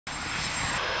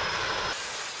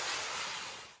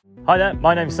Hi there,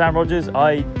 my name is Sam Rogers.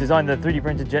 I designed the 3D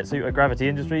printed jet suit at Gravity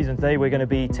Industries, and today we're going to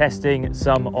be testing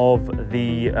some of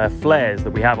the flares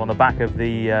that we have on the back of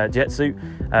the jet suit.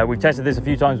 We've tested this a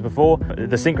few times before.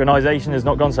 The synchronization has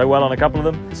not gone so well on a couple of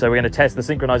them, so we're going to test the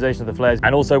synchronization of the flares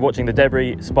and also watching the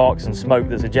debris, sparks and smoke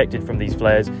that's ejected from these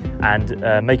flares and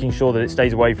making sure that it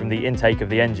stays away from the intake of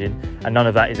the engine and none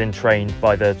of that is entrained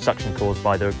by the suction caused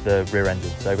by the rear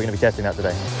engine. So we're going to be testing that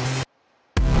today.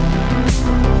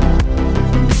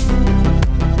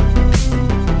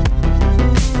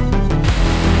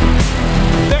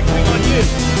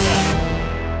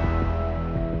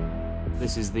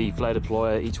 This is the flare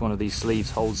deployer. Each one of these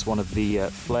sleeves holds one of the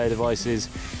flare devices.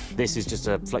 This is just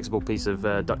a flexible piece of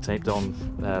duct taped on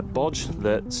bodge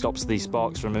that stops the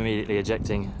sparks from immediately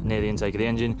ejecting near the intake of the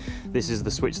engine. This is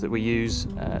the switch that we use.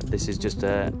 This is just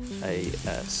a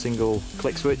single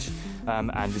click switch,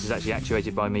 and this is actually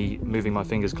actuated by me moving my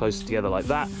fingers closer together like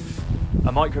that.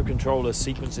 A microcontroller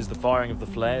sequences the firing of the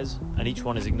flares, and each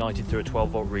one is ignited through a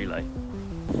 12-volt relay.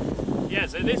 Yeah,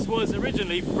 so this was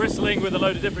originally bristling with a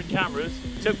load of different cameras.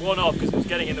 Took one off because it was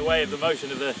getting in the way of the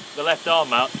motion of the left arm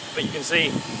mount. But you can see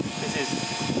this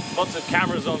is lots of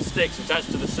cameras on sticks attached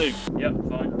to the suit. Yep,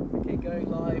 fine. Okay, going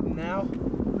live now.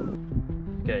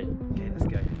 Okay, let's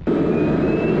go.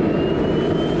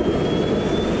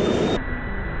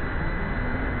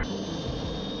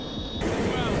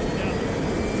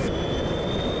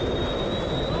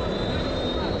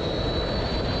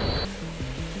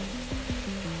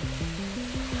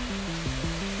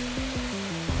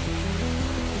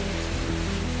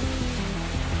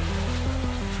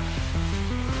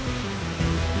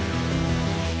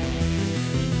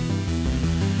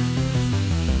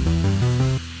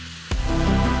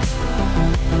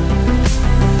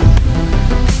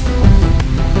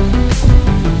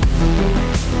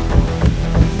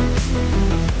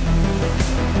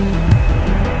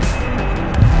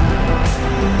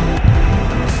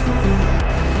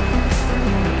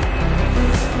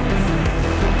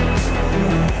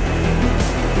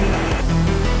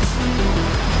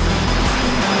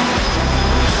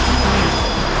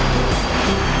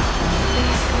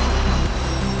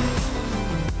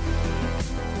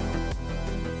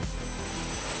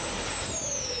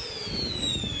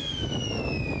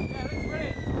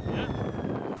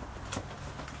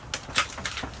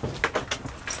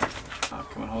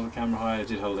 Hold the camera high. I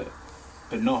did hold it,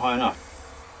 but not high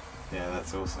enough. Yeah,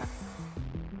 that's awesome.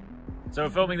 So we're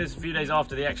filming this a few days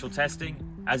after the actual testing.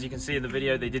 As you can see in the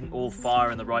video, they didn't all fire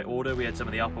in the right order. We had some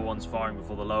of the upper ones firing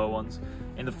before the lower ones.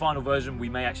 In the final version, we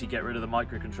may actually get rid of the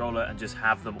microcontroller and just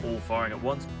have them all firing at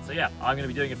once. So yeah, I'm going to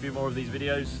be doing a few more of these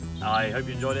videos. I hope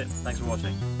you enjoyed it. Thanks for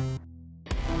watching.